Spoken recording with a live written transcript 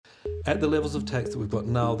at the levels of tax that we've got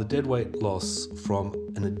now, the deadweight loss from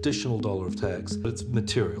an additional dollar of tax, it's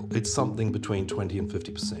material. It's something between 20 and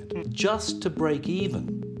 50%. Just to break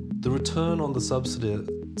even, the return on the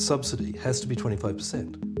subsidy has to be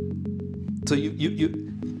 25%. So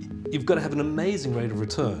you've got to have an amazing rate of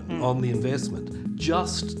return on the investment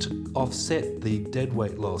just to offset the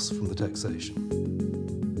deadweight loss from the taxation.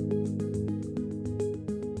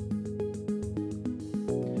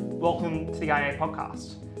 Welcome to the IEA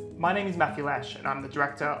podcast. My name is Matthew Lesh and I'm the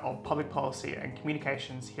Director of Public Policy and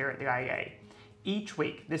Communications here at the IEA. Each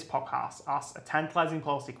week, this podcast asks a tantalising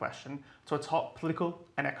policy question to a top political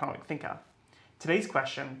and economic thinker. Today's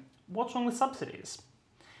question, what's wrong with subsidies?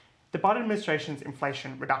 The Biden administration's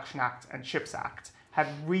Inflation Reduction Act and CHIPS Act have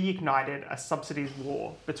reignited a subsidies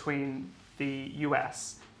war between the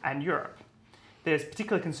US and Europe. There's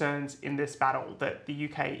particular concerns in this battle that the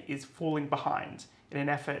UK is falling behind in an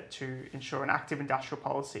effort to ensure an active industrial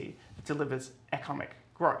policy that delivers economic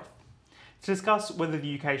growth. To discuss whether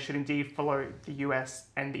the UK should indeed follow the US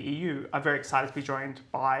and the EU, I'm very excited to be joined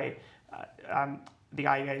by the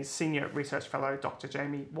IEA's Senior Research Fellow, Dr.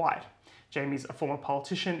 Jamie Whyte. Jamie's a former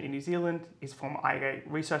politician in New Zealand, he's a former IEA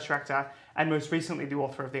Research Director, and most recently the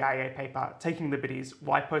author of the IEA paper, Taking Liberties,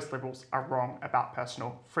 Why Post-Liberals Are Wrong About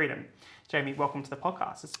Personal Freedom. Jamie, welcome to the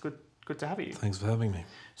podcast. It's good to have you. Thanks for having me.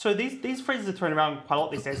 So these phrases are thrown around quite a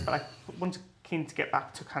lot these days, but I wanted to get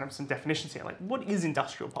back to kind of some definitions here. Like, what is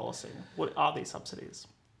industrial policy? What are these subsidies?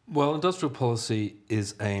 Well, industrial policy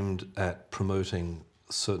is aimed at promoting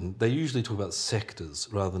they usually talk about sectors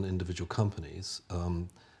rather than individual companies.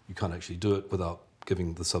 You can't actually do it without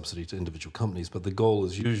giving the subsidy to individual companies, but the goal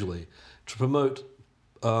is usually to promote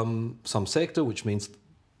some sector, which means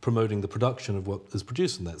promoting the production of what is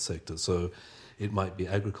produced in that sector. So it might be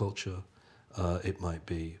agriculture, it might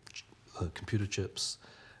be computer chips,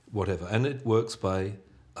 whatever. And it works by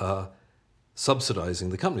subsidizing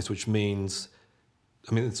the companies, which means,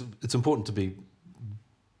 it's important to be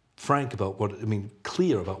frank about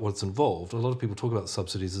clear about what's involved. A lot of people talk about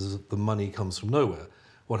subsidies as if the money comes from nowhere.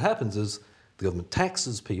 What happens is the government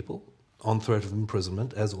taxes people on threat of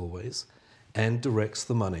imprisonment, as always, and directs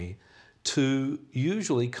the money to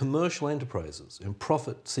usually commercial enterprises and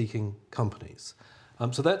profit-seeking companies.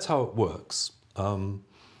 So that's how it works.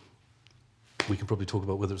 We can probably talk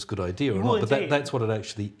about whether it's a good idea or not, but that's what it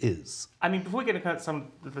actually is. Before we get into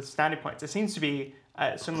some of the standing points, there seems to be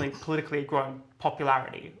certainly politically growing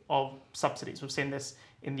popularity of subsidies. We've seen this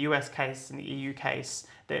in the US case, in the EU case.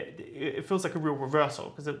 It feels like a real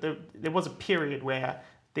reversal, because there was a period where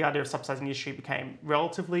the idea of subsidizing industry became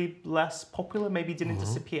relatively less popular, maybe didn't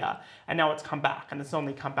disappear, and now it's come back, and it's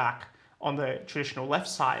only come back on the traditional left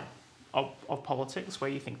side of politics, where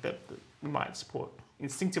you think that we might support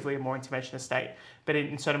instinctively a more interventionist state, but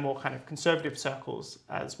in certain more kind of conservative circles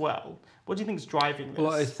as well. What do you think is driving this?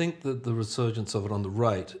 Well, I think that the resurgence of it on the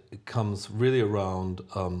right, it comes really around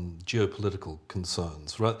geopolitical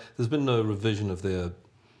concerns, right? There's been no revision of their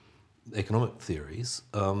economic theories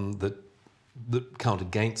that count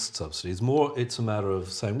against subsidies. More, it's a matter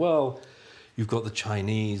of saying, well, you've got the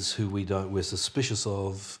Chinese who we're suspicious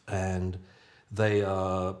of, and they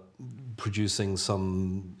are producing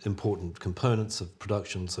some important components of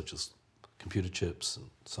production, such as computer chips and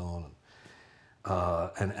so on,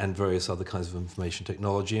 and various other kinds of information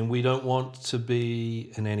technology. And we don't want to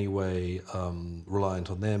be in any way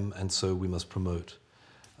reliant on them, and so we must promote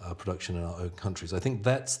production in our own countries. I think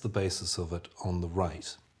that's the basis of it on the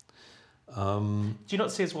right. Do you not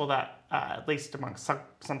see as well that, at least amongst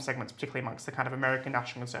some segments, particularly amongst the kind of American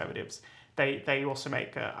national conservatives, they also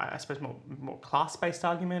make, I suppose, more class-based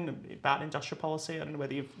argument about industrial policy? I don't know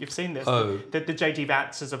whether you've seen this. The J.D.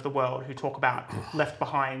 Vances of the world, who talk about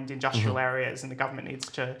left-behind industrial areas and the government needs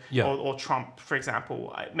to, or Trump, for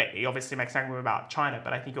example, he obviously makes an argument about China,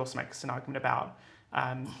 but I think he also makes an argument about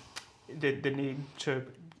the need to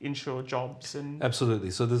ensure jobs. And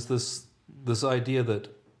absolutely. So there's this idea that,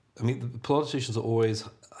 the politicians are always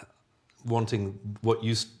wanting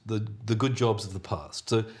the good jobs of the past.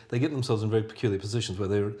 So they get themselves in very peculiar positions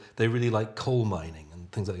where they really like coal mining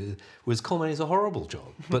and things like that. Whereas coal mining is a horrible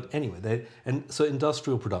job. But anyway, so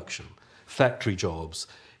industrial production, factory jobs.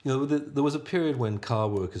 There was a period when car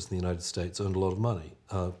workers in the United States earned a lot of money,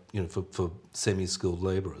 for semi-skilled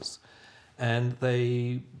laborers, and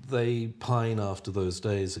they pine after those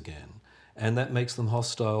days again. And that makes them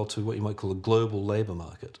hostile to what you might call a global labor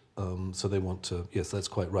market. So they want to, yes, that's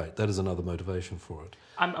quite right. That is another motivation for it.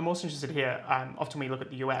 I'm also interested here, often when you look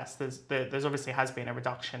at the US, there's obviously has been a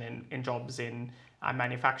reduction in jobs in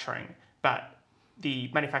manufacturing, but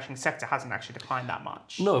the manufacturing sector hasn't actually declined that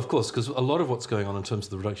much. No, of course, because a lot of what's going on in terms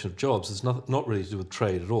of the reduction of jobs is not really to do with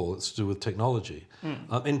trade at all. It's to do with technology.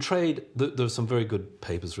 In trade, there are some very good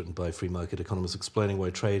papers written by free market economists explaining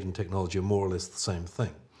why trade and technology are more or less the same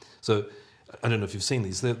thing. So I don't know if you've seen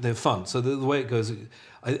these. They're fun. So the way it goes,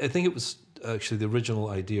 I think it was actually the original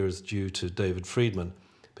idea is due to David Friedman,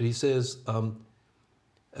 but he says,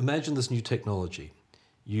 imagine this new technology.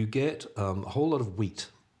 You get a whole lot of wheat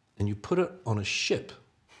and you put it on a ship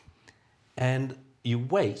and you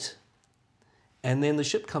wait, and then the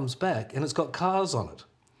ship comes back and it's got cars on it.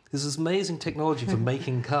 There's this amazing technology for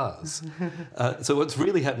making cars. So what's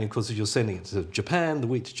really happening, of course, is you're sending it to Japan, the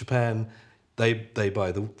wheat to Japan, they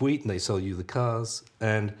buy the wheat and they sell you the cars,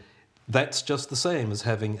 and that's just the same as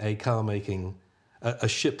having a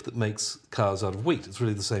ship that makes cars out of wheat. It's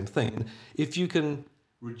really the same thing. And if you can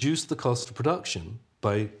reduce the cost of production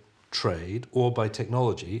by trade or by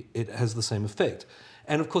technology, it has the same effect.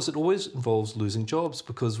 And of course, it always involves losing jobs,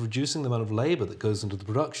 because reducing the amount of labor that goes into the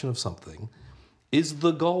production of something is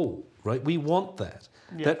the goal, right? We want that.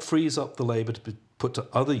 Yeah. That frees up the labor to be put to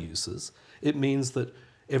other uses. It means that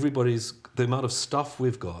the amount of stuff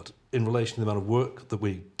we've got in relation to the amount of work that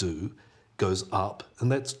we do goes up,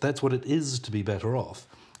 and that's what it is to be better off.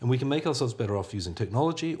 And we can make ourselves better off using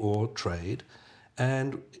technology or trade,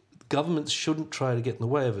 and governments shouldn't try to get in the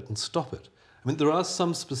way of it and stop it. I mean, there are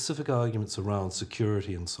some specific arguments around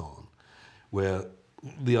security and so on, where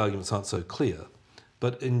the arguments aren't so clear,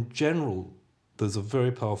 but in general, there's a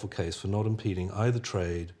very powerful case for not impeding either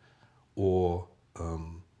trade or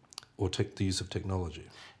the use of technology.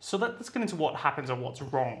 So let's get into what happens or what's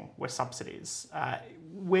wrong with subsidies.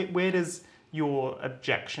 Where does your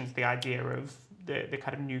objection to the idea of the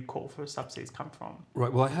kind of new call for subsidies come from?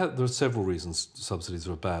 Right. Well, there are several reasons subsidies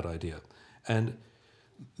are a bad idea, and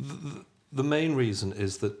the main reason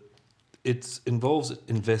is that it involves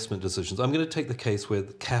investment decisions. I'm going to take the case where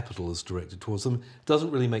the capital is directed towards them. It doesn't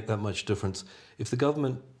really make that much difference if the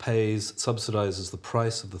government subsidizes the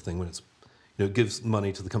price of the thing when it's gives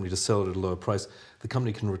money to the company to sell it at a lower price. The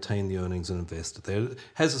company can retain the earnings and invest it there. It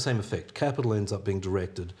has the same effect. Capital ends up being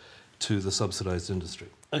directed to the subsidized industry.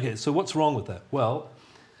 Okay, so what's wrong with that? Well,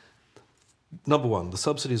 number one, the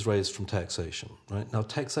subsidy is raised from taxation. Right now,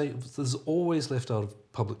 taxation is always left out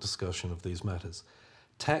of public discussion of these matters.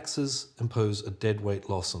 Taxes impose a deadweight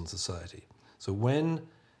loss on society. So when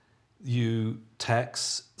you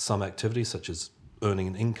tax some activity, such as earning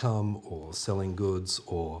an income or selling goods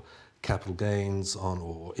or capital gains on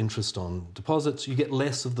or interest on deposits, you get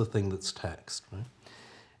less of the thing that's taxed, right?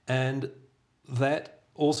 And that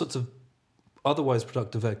all sorts of otherwise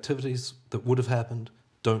productive activities that would have happened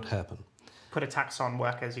don't happen. Put a tax on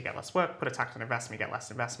workers, you get less work. Put a tax on investment, you get less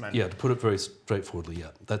investment. Yeah, to put it very straightforwardly, yeah,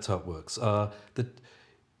 that's how it works. I won't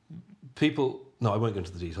go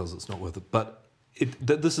into the details, it's not worth it, but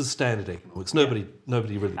this is standard economics. Nobody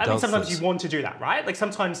really does this. Sometimes you want to do that, right? Like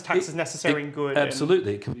sometimes tax is necessary and good.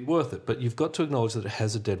 Absolutely, it can be worth it, but you've got to acknowledge that it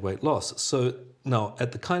has a deadweight loss. So now,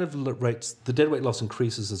 at the kind of rates, the deadweight loss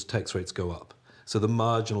increases as tax rates go up. So the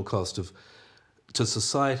marginal cost to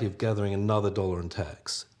society of gathering another dollar in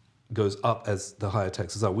tax goes up as the higher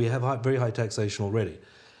taxes are. We have very high taxation already.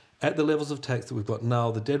 At the levels of tax that we've got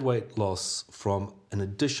now, the deadweight loss from an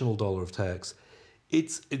additional dollar of tax,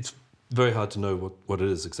 it's very hard to know what it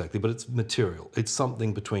is exactly, but it's material. It's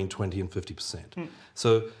something between 20 and 50%.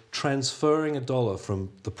 So transferring a dollar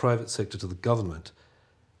from the private sector to the government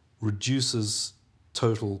reduces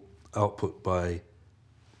total output by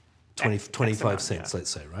 25 cents, let's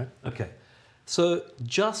say, right? Okay. So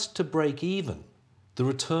just to break even, the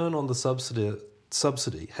return on the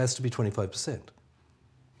subsidy has to be 25%.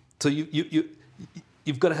 So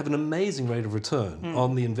you've got to have an amazing rate of return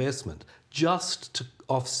on the investment just to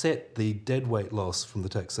offset the deadweight loss from the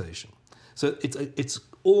taxation. So it's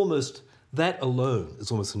almost, that alone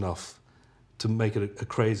is almost enough to make it a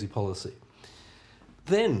crazy policy.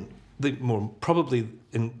 Then the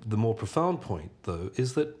more profound point, though,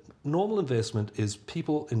 is that normal investment is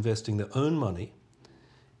people investing their own money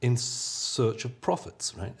in search of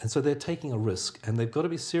profits, right? And so they're taking a risk, and they've got to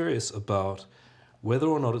be serious about whether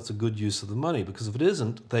or not it's a good use of the money, because if it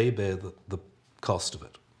isn't, they bear the cost of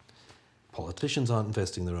it. Politicians aren't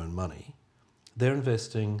investing their own money. They're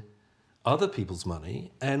investing other people's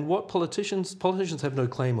money, and what politicians have no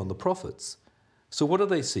claim on the profits. So what are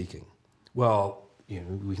they seeking? Well,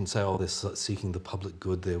 we can say, they're seeking the public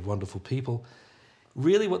good, they're wonderful people.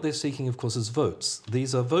 Really what they're seeking, of course, is votes.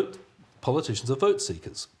 Politicians are vote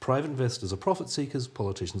seekers. Private investors are profit seekers,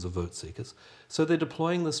 politicians are vote seekers. So they're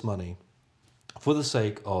deploying this money for the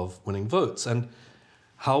sake of winning votes. And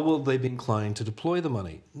How will they be inclined to deploy the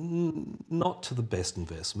money? Not to the best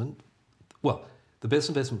investment. Well, the best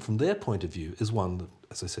investment from their point of view is one that,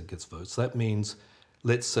 as I said, gets votes. That means,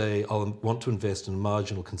 let's say, I'll want to invest in a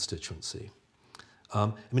marginal constituency.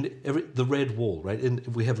 The red wall, right?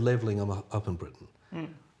 We have levelling up in Britain.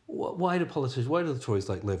 Why do the Tories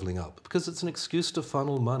like levelling up? Because it's an excuse to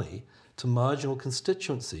funnel money to marginal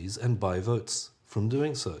constituencies and buy votes from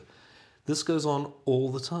doing so. This goes on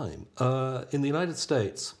all the time. In the United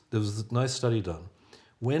States, there was a nice study done.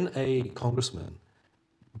 When a congressman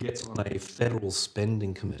gets on a federal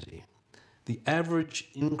spending committee, the average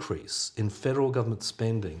increase in federal government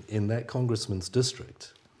spending in that congressman's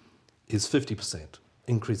district is 50%,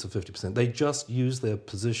 increase of 50%. They just use their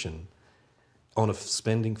position on a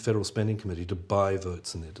federal spending committee to buy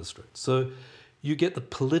votes in their district. So you get the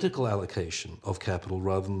political allocation of capital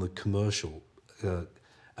rather than the commercial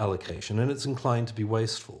allocation, and it's inclined to be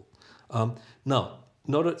wasteful. And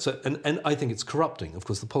I think it's corrupting. Of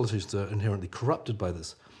course, the politicians are inherently corrupted by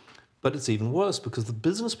this, but it's even worse because the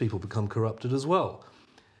business people become corrupted as well.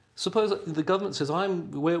 Suppose the government says,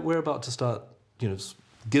 we're about to start,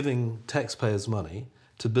 giving taxpayers' money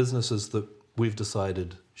to businesses that we've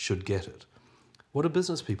decided should get it. What are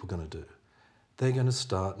business people going to do? They're going to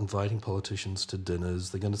start inviting politicians to dinners.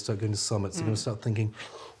 They're going to start going to summits. They're going to start thinking,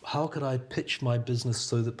 how could I pitch my business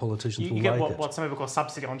so that politicians will like it? You get what some people call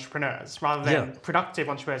subsidy entrepreneurs, rather than productive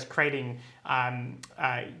entrepreneurs creating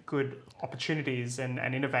good opportunities and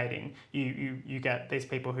innovating. You get these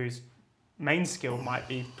people whose main skill might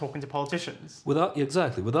be talking to politicians.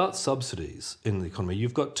 Without subsidies in the economy,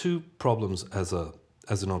 you've got two problems as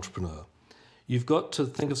an entrepreneur. You've got to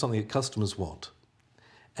think of something that customers want,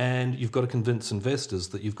 and you've got to convince investors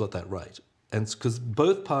that you've got that right. And because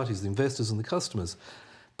both parties, the investors and the customers,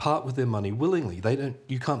 part with their money willingly.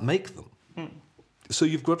 You can't make them. So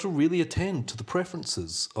you've got to really attend to the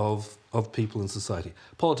preferences of people in society.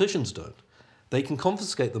 Politicians don't. They can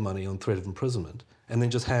confiscate the money on threat of imprisonment and then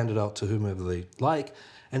just hand it out to whomever they like.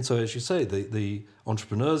 And so, as you say, the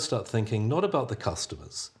entrepreneurs start thinking not about the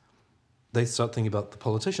customers. They start thinking about the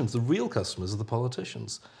politicians. The real customers are the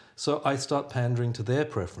politicians. So I start pandering to their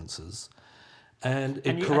preferences, and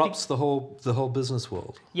it corrupts the whole business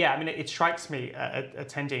world. Yeah, it strikes me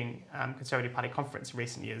attending Conservative Party conference in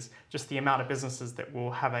recent years, just the amount of businesses that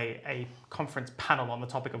will have a conference panel on the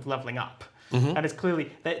topic of levelling up. Mm-hmm. And it's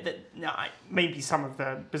clearly that maybe some of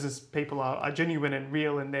the business people are genuine and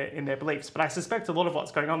real in their beliefs, but I suspect a lot of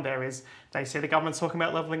what's going on there is they see the government's talking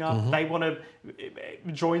about levelling up. Mm-hmm. They want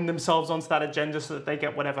to join themselves onto that agenda so that they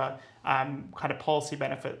get whatever kind of policy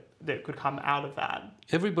benefit that could come out of that.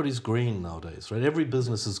 Everybody's green nowadays, right? Every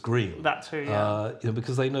business is green. That too, yeah.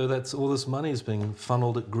 Because they know that's all this money is being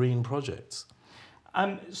funneled at green projects.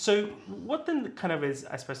 So what then kind of is,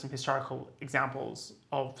 I suppose, some historical examples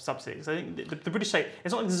of subsidies? I think the British state,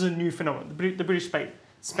 it's not like this is a new phenomenon. The British state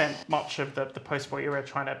spent much of the post-war era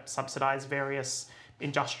trying to subsidise various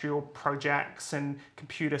industrial projects and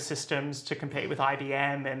computer systems to compete with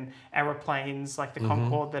IBM, and aeroplanes like the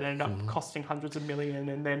Concorde that ended up costing hundreds of millions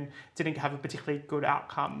and then didn't have a particularly good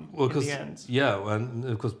outcome in the end. Yeah, and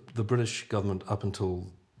of course the British government up until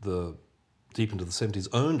deep into the 70s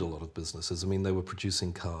owned a lot of businesses. They were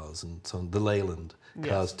producing cars and so on. The Leyland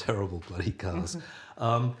cars, yes. Terrible bloody cars.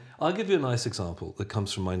 I'll give you a nice example that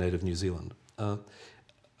comes from my native New Zealand.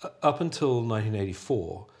 Up until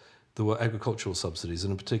 1984, there were agricultural subsidies,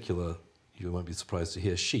 and in particular, you won't be surprised to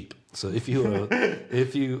hear sheep. So if you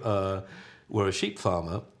were a sheep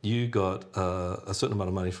farmer, you got a certain amount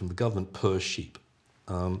of money from the government per sheep.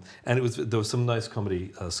 And there were some nice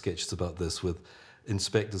comedy sketches about this with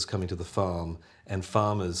inspectors coming to the farm and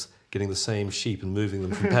farmers getting the same sheep and moving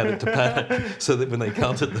them from paddock to paddock, so that when they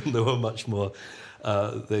counted them, there were much more.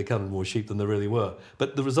 They counted more sheep than there really were.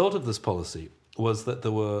 But the result of this policy was that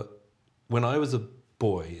when I was a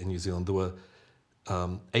boy in New Zealand, there were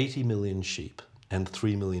 80 million sheep and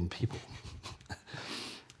 3 million people.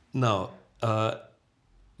 Now,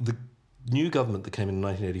 the new government that came in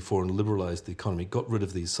 1984 and liberalised the economy got rid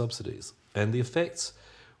of these subsidies, and the effects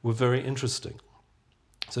were very interesting.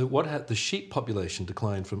 So the sheep population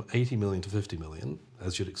declined from 80 million to 50 million,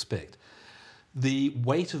 as you'd expect. The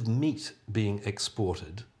weight of meat being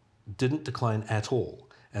exported didn't decline at all.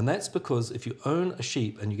 And that's because if you own a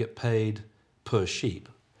sheep and you get paid per sheep,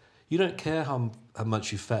 you don't care how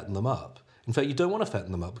much you fatten them up. In fact, you don't want to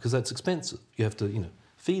fatten them up because that's expensive. You have to,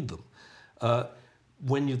 feed them.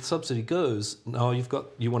 When your subsidy goes, now you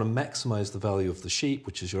want to maximise the value of the sheep,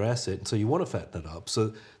 which is your asset, and so you want to fatten it up.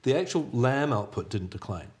 So the actual lamb output didn't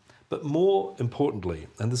decline. But more importantly,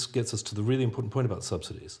 and this gets us to the really important point about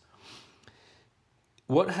subsidies,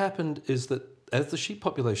 what happened is that as the sheep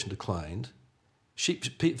population declined,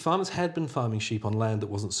 farmers had been farming sheep on land that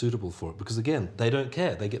wasn't suitable for it because, again, they don't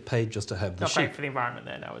care. They get paid just to have the sheep. Not great for the environment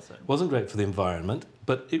there now, is it? Wasn't great for the environment,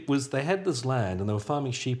 but they had this land and they were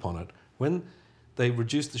farming sheep on it. When they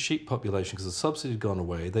reduced the sheep population because the subsidy had gone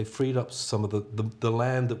away, they freed up some of the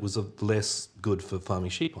land that was less good for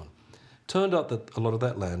farming sheep on. Turned out that a lot of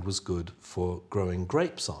that land was good for growing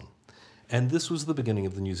grapes on. And this was the beginning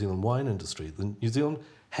of the New Zealand wine industry. New Zealand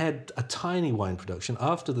had a tiny wine production.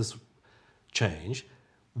 After this change,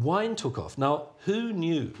 wine took off. Now, who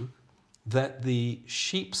knew that the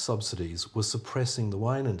sheep subsidies were suppressing the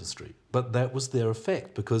wine industry? But that was their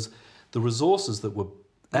effect because the resources that were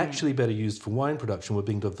actually better used for wine production were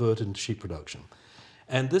being diverted into sheep production.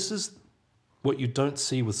 And this is what you don't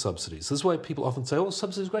see with subsidies. This is why people often say, oh,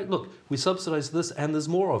 subsidies are great. Look, we subsidize this and there's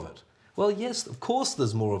more of it. Well, yes, of course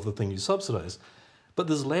there's more of the thing you subsidize, but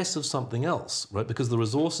there's less of something else, right? Because the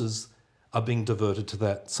resources are being diverted to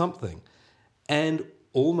that something. And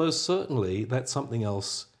almost certainly that something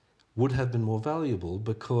else would have been more valuable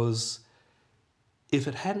because if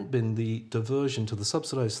it hadn't been, the diversion to the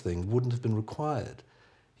subsidized thing wouldn't have been required.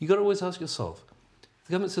 You've got to always ask yourself,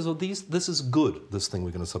 the government says, oh, this is good, this thing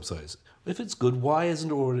we're going to subsidize. If it's good, why isn't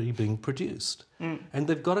it already being produced? And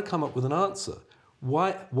they've got to come up with an answer.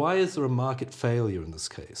 Why is there a market failure in this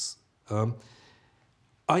case?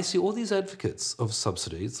 I see all these advocates of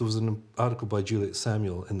subsidies. There was an article by Juliet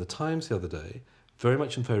Samuel in the Times the other day, very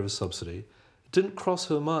much in favour of subsidy. It didn't cross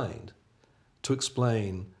her mind to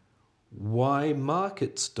explain why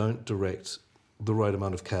markets don't direct the right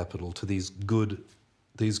amount of capital to these good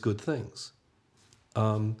things.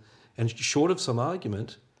 And short of some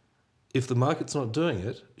argument, if the market's not doing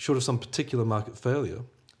it, short of some particular market failure,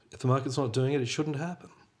 if the market's not doing it, it shouldn't happen.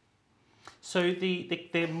 So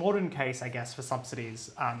the modern case, I guess, for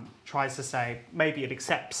subsidies tries to say maybe it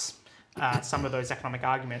accepts some of those economic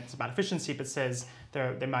arguments about efficiency, but says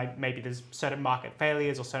maybe there's certain market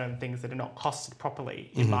failures or certain things that are not costed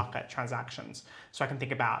properly in market transactions. So I can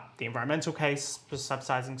think about the environmental case for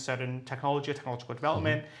subsidizing certain technology or technological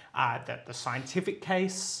development, the scientific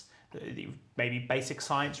case. Maybe basic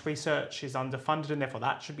science research is underfunded and therefore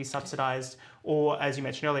that should be subsidized. Or, as you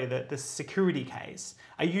mentioned earlier, the security case.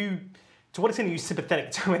 To what extent are you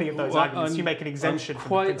sympathetic to any of those arguments? You make an exemption from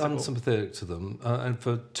the principle. I'm quite unsympathetic to them, and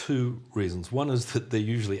for two reasons. One is that they're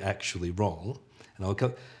usually actually wrong,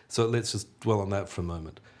 and so let's just dwell on that for a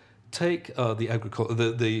moment. Take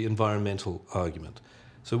the environmental argument.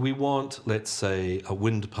 So we want, let's say, a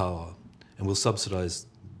wind power, and we'll subsidize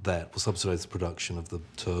that. We'll subsidize the production of the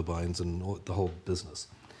turbines and the whole business.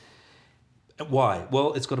 Why?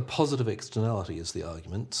 Well, it's got a positive externality is the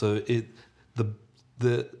argument. So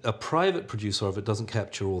a private producer of it doesn't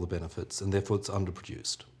capture all the benefits and therefore it's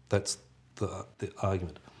underproduced. That's the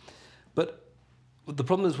argument. But the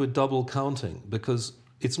problem is we're double counting because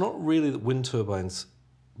it's not really that wind turbines,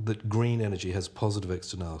 that green energy has positive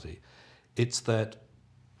externality. It's that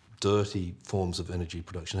dirty forms of energy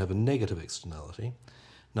production have a negative externality.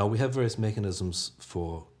 Now, we have various mechanisms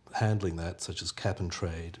for handling that, such as cap and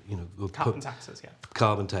trade. Carbon taxes, yeah.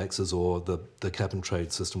 Carbon taxes or the cap and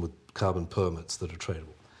trade system with carbon permits that are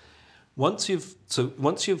tradable. Once you've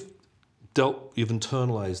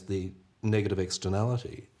internalized the negative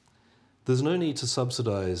externality, there's no need to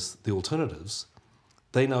subsidize the alternatives.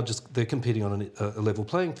 They're competing on a level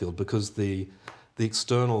playing field because the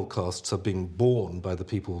external costs are being borne by the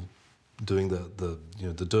people doing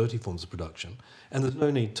the dirty forms of production, and there's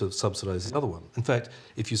no need to subsidize the other one. In fact,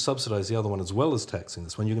 if you subsidize the other one as well as taxing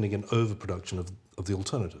this one, you're going to get an overproduction of the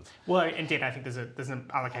alternative. Well, indeed, I think there's an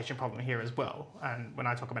allocation problem here as well. And when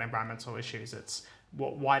I talk about environmental issues, it's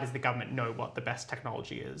why does the government know what the best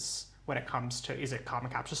technology is when it comes to, is it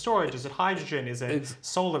carbon capture storage, is it hydrogen, is it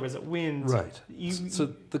solar, is it wind? Right.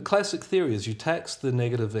 So the classic theory is you tax the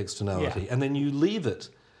negative externality and then you leave it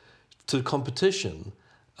to competition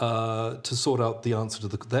to sort out the answer to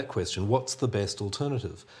that question. What's the best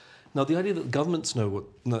alternative? Now, the idea that governments know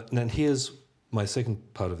and here's my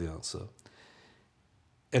second part of the answer,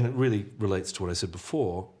 and it really relates to what I said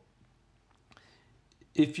before.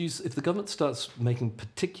 If the government starts making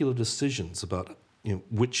particular decisions about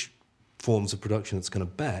which forms of production it's going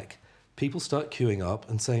to back, people start queuing up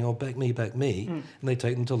and saying, oh, back me, and they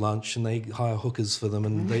take them to lunch and they hire hookers for them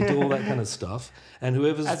and they do all that kind of stuff. And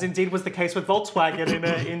whoever's... As indeed was the case with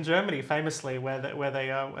Volkswagen in Germany, famously, where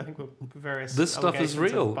they I think, were various this stuff is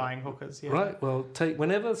real. Of buying hookers. Yeah. Right, well,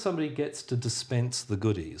 whenever somebody gets to dispense the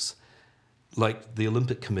goodies, like the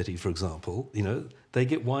Olympic Committee, for example, they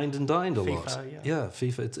get wined and dined a lot. FIFA, yeah,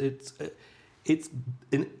 FIFA. It's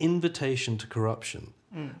an invitation to corruption.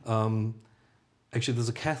 Actually, there's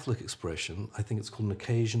a Catholic expression, I think it's called an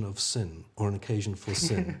occasion of sin, or an occasion for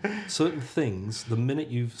sin. Certain things, the minute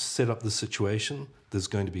you've set up the situation, there's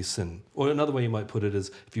going to be sin. Or another way you might put it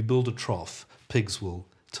is, if you build a trough, pigs will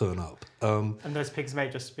turn up. And those pigs may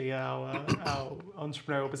just be our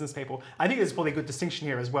entrepreneurial business people. I think there's probably a good distinction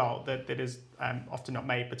here as well, that is often not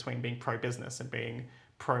made between being pro-business and being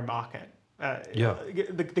pro-market.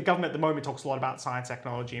 The government at the moment talks a lot about science,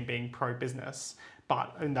 technology, and being pro-business,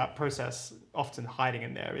 but in that process, often hiding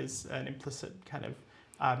in there is an implicit kind of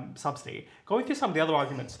subsidy. Going through some of the other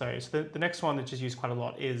arguments, though, so the next one which is used quite a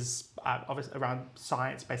lot is obviously around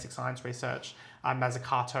science, basic science research.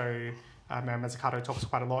 Mazzucato talks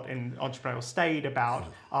quite a lot in Entrepreneurial State about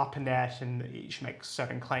ARPANET, and you should make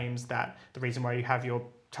certain claims that the reason why you have your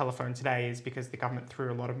telephone today is because the government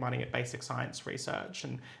threw a lot of money at basic science research,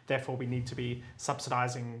 and therefore we need to be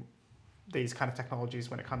subsidizing these kind of technologies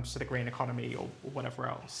when it comes to the green economy or whatever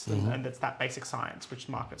else. And it's that basic science which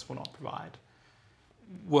markets will not provide.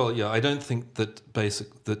 Well, yeah, I don't think that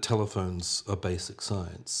telephones are basic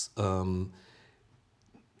science. I'm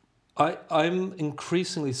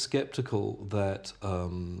increasingly skeptical that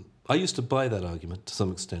I used to buy that argument to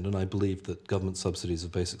some extent, and I believe that government subsidies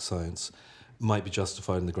of basic science might be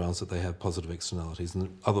justified on the grounds that they have positive externalities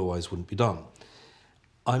and otherwise wouldn't be done.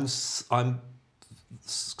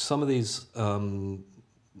 Some of these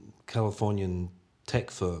Californian tech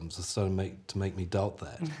firms are starting to make me doubt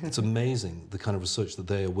that. It's amazing the kind of research that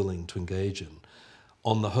they are willing to engage in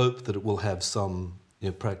on the hope that it will have some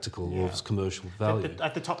practical or commercial value.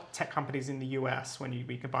 At the top tech companies in the US, when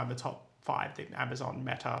we combine the top 5, Amazon,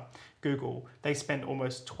 Meta, Google, they spend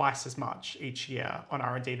almost twice as much each year on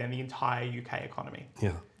R&D than the entire UK economy.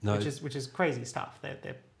 Yeah, no, which is crazy stuff.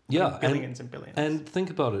 They're billions and billions. And think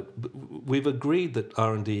about it. We've agreed that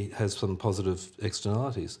R&D has some positive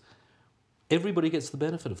externalities. Everybody gets the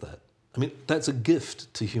benefit of that. I mean, that's a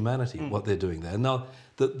gift to humanity, what they're doing there. Now,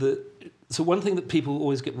 so one thing that people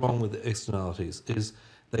always get wrong with the externalities is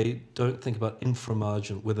they don't think about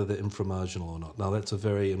whether they're inframarginal or not. Now, that's a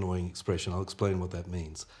very annoying expression. I'll explain what that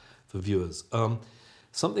means for viewers.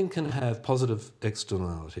 Something can have positive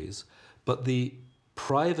externalities, but the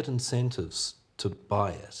private incentives to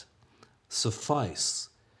buy it suffice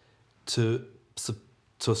to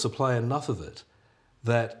supply enough of it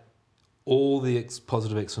that all the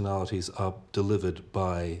positive externalities are delivered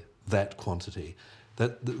by that quantity.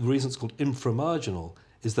 That the reason it's called inframarginal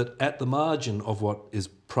is that at the margin of what is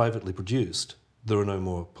privately produced, there are no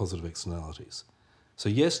more positive externalities. So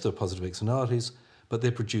yes, there are positive externalities, but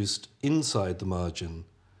they're produced inside the margin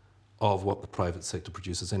of what the private sector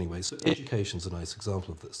produces anyway. So education's a nice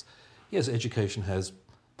example of this. Yes, education has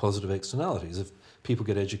positive externalities. If people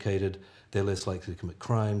get educated, they're less likely to commit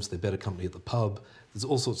crimes, they're better company at the pub. There's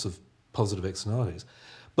all sorts of positive externalities.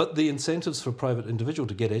 But the incentives for a private individual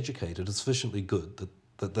to get educated are sufficiently good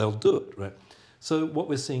that they'll do it, right? So what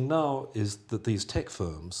we're seeing now is that these tech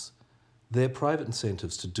firms, their private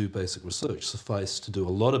incentives to do basic research suffice to do a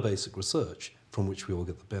lot of basic research from which we all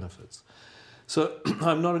get the benefits. So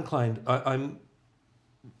I'm not inclined, I'm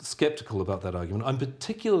skeptical about that argument. I'm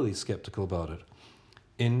particularly skeptical about it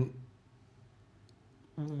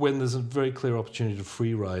when there's a very clear opportunity to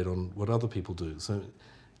free ride on what other people do. So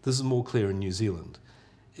this is more clear in New Zealand.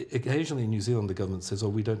 Occasionally in New Zealand, the government says,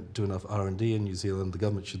 we don't do enough R&D in New Zealand, the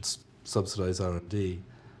government should subsidise R&D.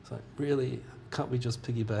 It's like, really? Can't we just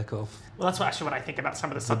piggyback off? Well, that's actually what I think about some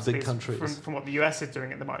of the subsidies from what the US is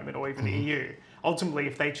doing at the moment, or even the EU. Ultimately,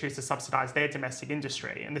 if they choose to subsidise their domestic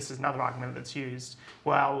industry, and this is another argument that's used,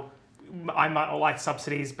 well, I might not like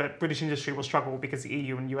subsidies, but British industry will struggle because the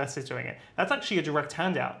EU and US is doing it. That's actually a direct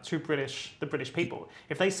handout to the British people.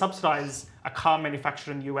 If they subsidise a car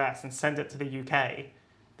manufactured in the US and send it to the UK,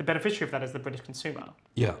 the beneficiary of that is the British consumer.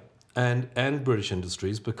 Yeah, and British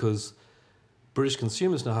industries, because British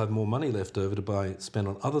consumers now have more money left over to spend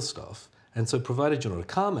on other stuff, and so provided you're not a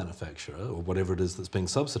car manufacturer or whatever it is that's being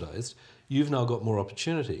subsidised, you've now got more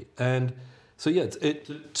opportunity. And so yeah,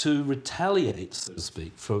 to retaliate, so to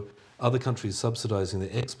speak, for other countries subsidising their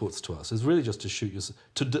exports to us is really just to shoot yourself,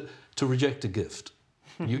 to reject a gift.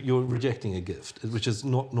 You're rejecting a gift, which is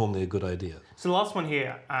not normally a good idea. So the last one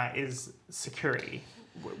here is security,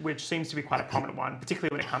 which seems to be quite a prominent one,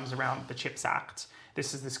 particularly when it comes around the CHIPS Act.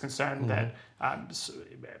 This is this concern that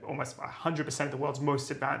almost 100% of the world's most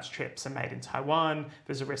advanced chips are made in Taiwan.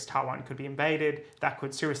 There's a risk Taiwan could be invaded. That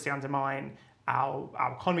could seriously undermine our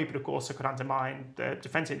economy, but it also could undermine the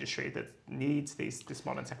defense industry that needs this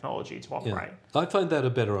modern technology to operate. Yeah. I find that a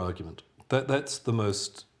better argument. That's the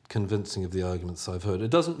most convincing of the arguments I've heard.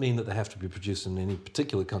 It doesn't mean that they have to be produced in any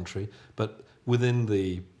particular country, but within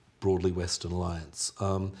the broadly Western alliance.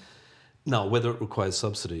 Now, whether it requires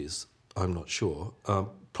subsidies, I'm not sure.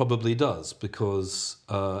 Probably does, because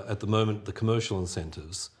at the moment the commercial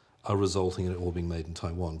incentives are resulting in it all being made in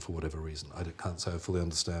Taiwan for whatever reason. Can't say I fully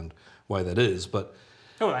understand why that is, but...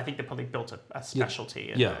 Oh, I think they probably built a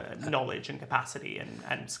specialty and knowledge and capacity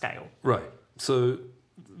and scale. Right. So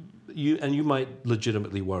you might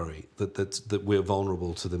legitimately worry that we're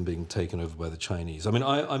vulnerable to them being taken over by the Chinese. I mean,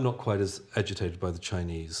 I'm not quite as agitated by the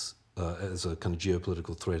Chinese as a kind of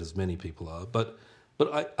geopolitical threat as many people are, but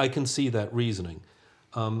I can see that reasoning.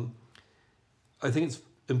 I think it's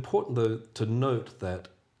important, though, to note that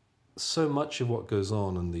so much of what goes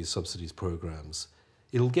on in these subsidies programs,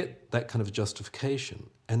 it'll get that kind of justification,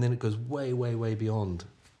 and then it goes way, way, way beyond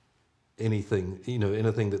anything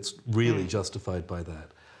that's really justified by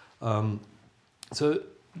that. So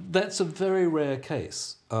that's a very rare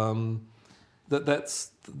case. That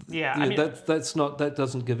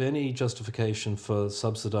doesn't give any justification for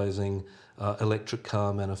subsidizing electric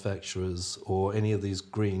car manufacturers or any of these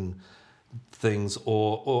green things,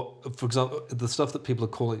 or for example, the stuff that people are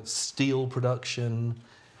calling steel production.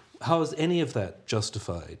 How is any of that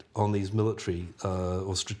justified on these military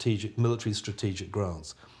strategic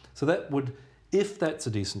grounds? So that would, if that's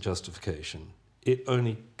a decent justification, it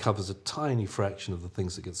only covers a tiny fraction of the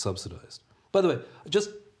things that get subsidized. By the way,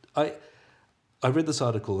 I read this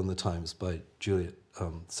article in the Times by Juliet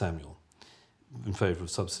Samuel in favour of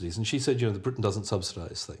subsidies, and she said, that Britain doesn't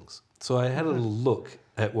subsidise things. So I had a little look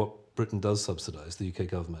at what Britain does subsidise, the UK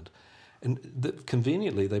government, and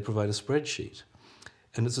conveniently they provide a spreadsheet.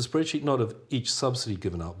 And it's a spreadsheet not of each subsidy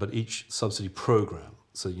given out, but each subsidy programme.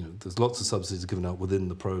 So, there's lots of subsidies given out within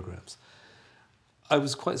the programmes. I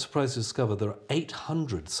was quite surprised to discover there are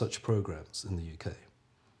 800 such programmes in the UK.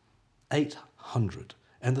 800.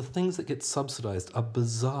 And the things that get subsidised are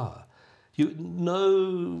bizarre.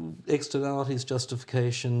 No externalities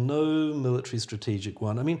justification, no military strategic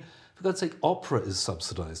one. I mean, for God's sake, opera is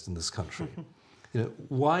subsidised in this country.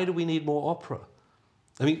 Why do we need more opera?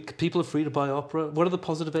 I mean, people are free to buy opera. What are the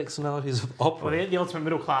positive externalities of opera? Well, the ultimate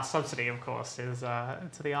middle class subsidy, of course, is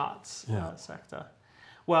to the arts sector.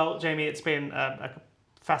 Well, Jamie, it's been a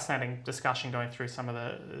fascinating discussion going through some of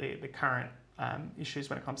the current issues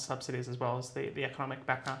when it comes to subsidies, as well as the economic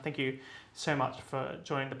background. Thank you so much for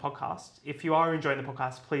joining the podcast. If you are enjoying the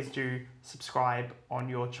podcast, please do subscribe on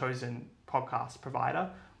your chosen podcast provider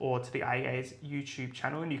or to the IEA's YouTube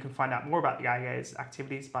channel, and you can find out more about the IEA's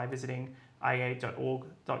activities by visiting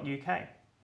iea.org.uk.